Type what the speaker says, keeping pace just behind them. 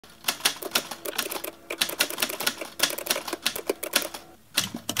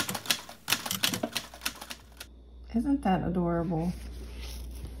Isn't that adorable?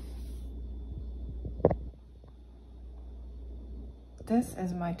 This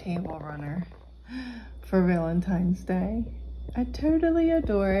is my table runner for Valentine's Day. I totally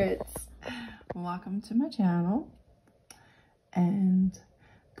adore it. Welcome to my channel. And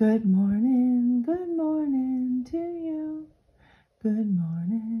good morning to you. Good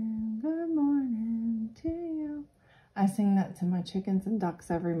morning to you. I sing that to my chickens and ducks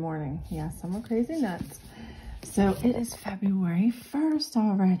every morning. Yes, I'm a crazy nuts. So it is February 1st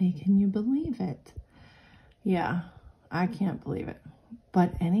already. Can you believe it? Yeah, I can't believe it.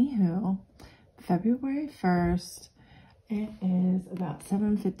 But anywho, February 1st, it is about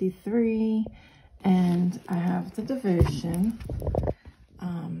 7:53, and I have the devotion.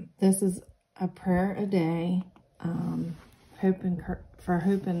 This is a prayer a day, for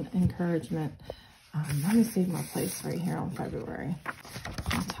hope and encouragement. Let me save my place right here on February.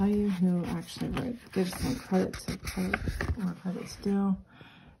 I'll tell you who actually wrote. Give some credit to where credit's due.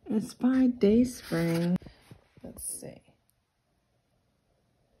 It's by Dayspring. Let's see.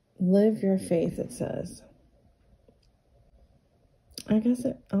 Live your faith, it says. I guess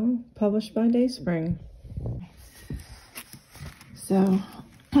published by Dayspring. So,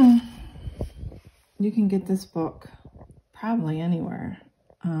 you can get this book probably anywhere.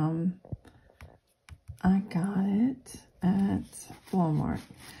 I got it at Walmart.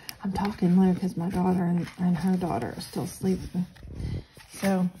 I'm talking low because my daughter and her daughter are still sleeping.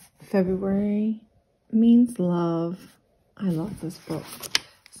 So, February means love. I love this book.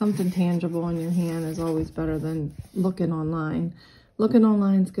 Something tangible in your hand is always better than looking online. Looking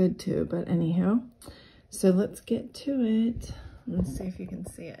online is good too, but anyhow. So let's get to it. Let's see if you can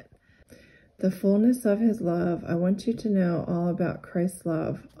see it. The fullness of his love. I want you to know all about Christ's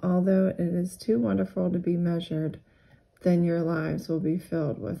love. Although it is too wonderful to be measured, then your lives will be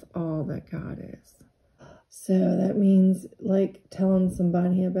filled with all that God is. So that means like telling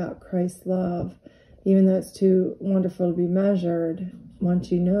somebody about Christ's love, even though it's too wonderful to be measured.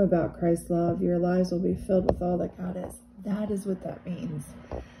 Once you know about Christ's love, your lives will be filled with all that God is. That is what that means.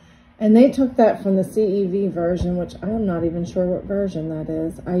 And they took that from the CEV version, which I'm not even sure what version that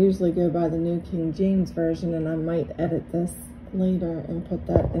is. I usually go by the New King James Version, and I might edit this later and put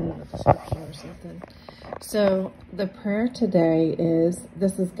that in the description or something. So the prayer today is,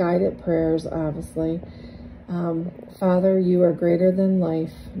 this is guided prayers, obviously. Father, you are greater than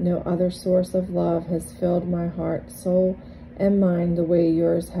life. No other source of love has filled my heart, soul, and mind the way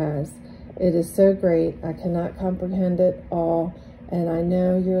yours has. It is so great, I cannot comprehend it all, and I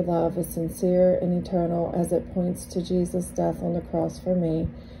know your love is sincere and eternal as it points to Jesus' death on the cross for me.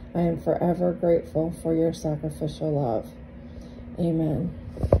 I am forever grateful for your sacrificial love. Amen.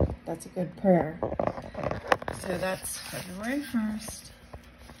 That's a good prayer. So that's February 1st.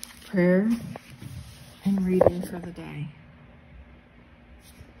 Prayer and reading for the day.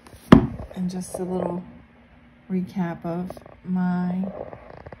 And just a little recap of my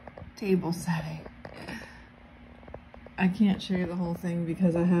table setting. I can't show you the whole thing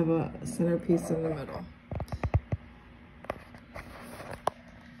because I have a centerpiece in the middle.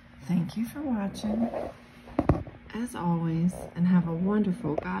 Thank you for watching, as always, and have a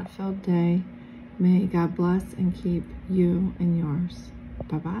wonderful God-filled day. May God bless and keep you and yours.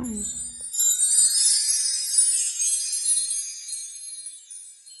 Bye-bye.